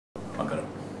I got it.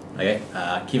 Okay,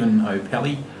 Kevin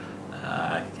Opele,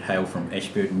 hail from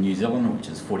Ashburton, New Zealand, which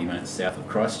is 40 minutes south of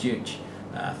Christchurch.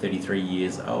 33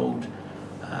 years old.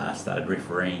 Started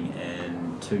refereeing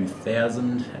in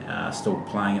 2000. Still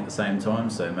playing at the same time,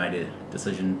 so made a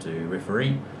decision to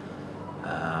referee.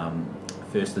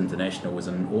 First international was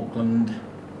in Auckland,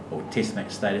 or Test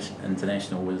match status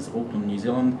international was Auckland, New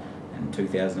Zealand, in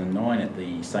 2009 at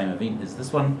the same event as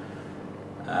this one.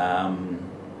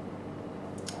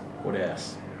 What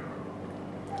else?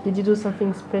 Did you do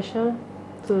something special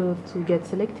to get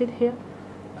selected here?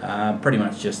 Pretty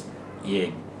much just,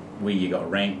 where you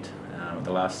got ranked with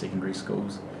the last secondary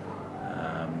schools.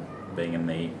 Being in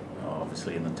the,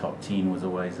 obviously in the top 10 was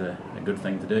always a good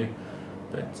thing to do,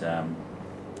 but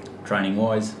training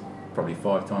wise, probably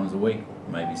 5 times a week,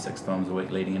 maybe 6 times a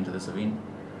week leading into this event,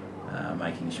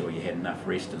 making sure you had enough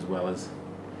rest as well as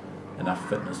enough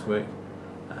fitness work.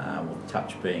 With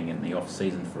touch being in the off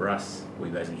season for us, we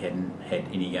basically hadn't had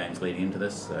any games leading into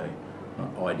this, so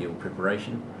not ideal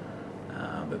preparation,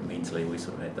 but mentally we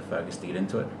sort of had the focus to get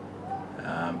into it.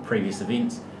 Previous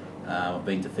events, I've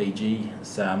been to Fiji,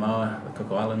 Samoa, the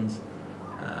Cook Islands,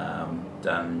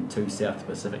 done 2 South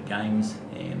Pacific games,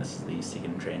 and this is the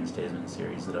second Trans-Tasman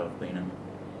series that I've been in.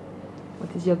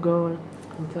 What is your goal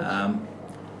in touch?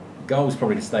 Goal is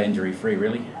probably to stay injury free,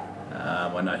 really.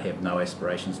 I don't have no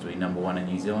aspirations to be #1 in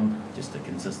New Zealand, just a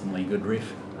consistently good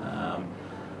ref.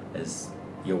 As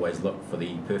you always look for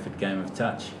the perfect game of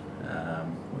touch,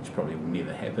 which probably will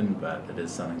never happen, but it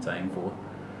is something to aim for.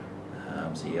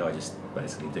 So yeah, I just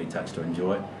basically do touch to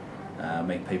enjoy it,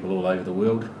 meet people all over the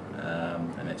world,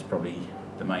 and that's probably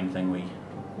the main thing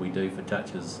we do for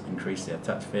touch, is increase our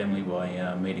touch family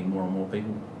by meeting more and more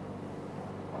people.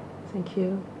 Thank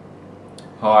you.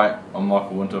 Hi, I'm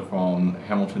Michael Winter from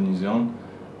Hamilton, New Zealand.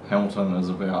 Hamilton is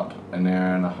about an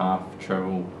hour and a half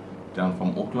travel down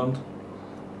from Auckland.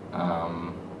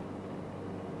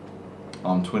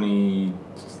 I'm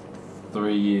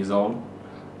 23 years old,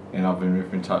 and I've been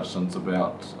refereeing touch since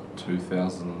about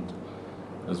 2000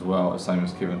 as well, same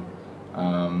as Kevin.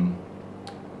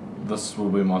 This will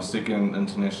be my second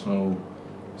international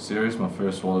series. My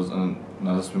first was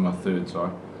this will be my third, sorry.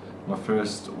 My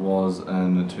first was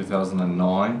in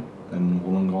 2009 in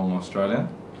Wollongong, Australia,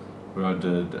 where I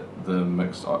did the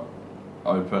mixed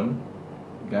open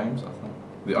games, I think.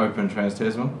 The Open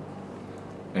Trans-Tasman.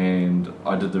 And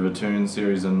I did the return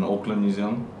series in Auckland, New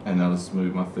Zealand, and now this will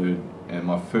be my third and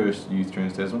my first youth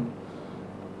Trans-Tasman.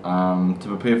 To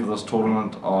prepare for this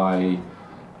tournament, I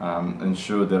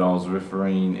ensured that I was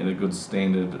refereeing at a good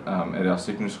standard at our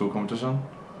secondary school competition,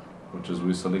 which is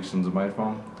where selections are made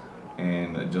from,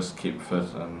 and it just kept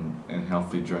fit and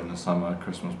healthy during the summer,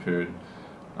 Christmas period.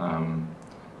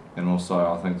 And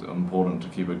also I think it's important to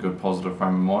keep a good positive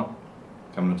frame of mind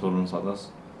coming to tournaments like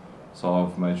this. So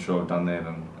I've made sure I've done that,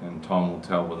 and time will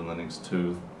tell within the next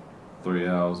 2-3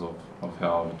 hours of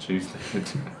how I've achieved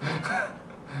that.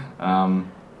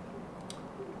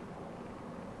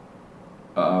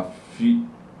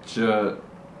 Future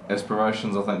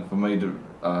aspirations, I think for me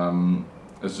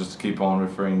is just to keep on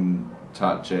refereeing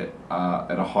touch at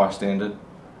a high standard,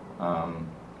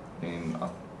 and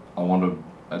I want to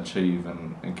achieve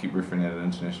and keep refereeing at an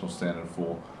international standard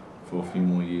for a few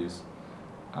more years.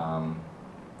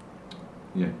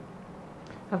 Yeah.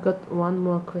 I've got one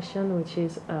more question, which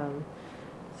is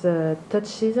the touch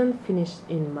season finished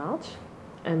in March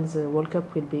and the World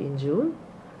Cup will be in June.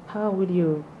 How will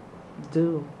you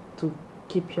do to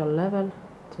keep your level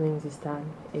during this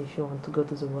time if you want to go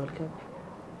to the World Cup?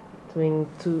 Doing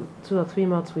two or 3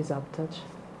 months without touch?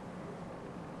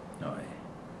 No,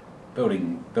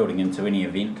 building into any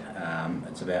event,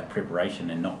 it's about preparation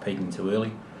and not peaking too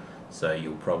early. So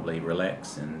you'll probably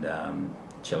relax and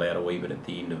chill out a wee bit at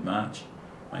the end of March,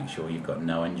 make sure you've got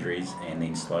no injuries, and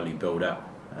then slowly build up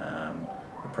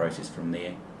the process from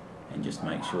there, and just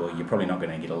make sure you're probably not going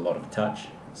to get a lot of touch,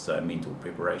 so mental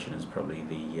preparation is probably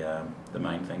the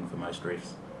main thing for most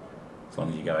refs. As long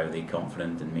as you go over there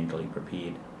confident and mentally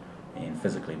prepared and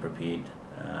physically prepared,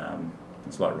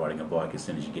 it's like riding a bike. As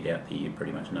soon as you get out there, you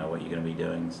pretty much know what you're going to be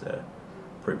doing, so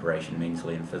preparation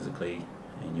mentally and physically,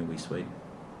 and you'll be sweet.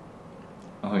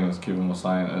 I think as Kevin was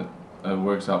saying, it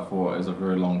works out for as a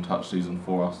very long touch season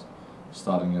for us,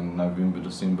 starting in November,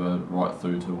 December, right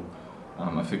through till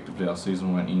effectively our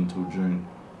season won't end till June.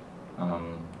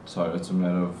 So it's a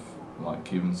matter of, like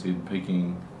Kevin said,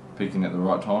 peaking at the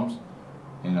right times,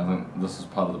 and I think this is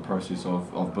part of the process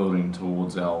of building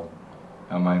towards our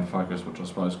main focus, which I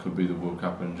suppose could be the World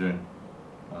Cup in June.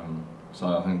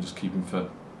 So I think just keeping fit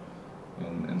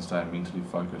and staying mentally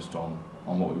focused on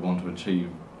what we want to achieve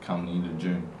come the end of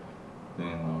June,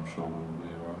 then I'm sure we'll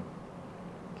be alright.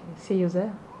 see you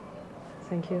there.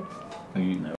 Thank you. Thank you. No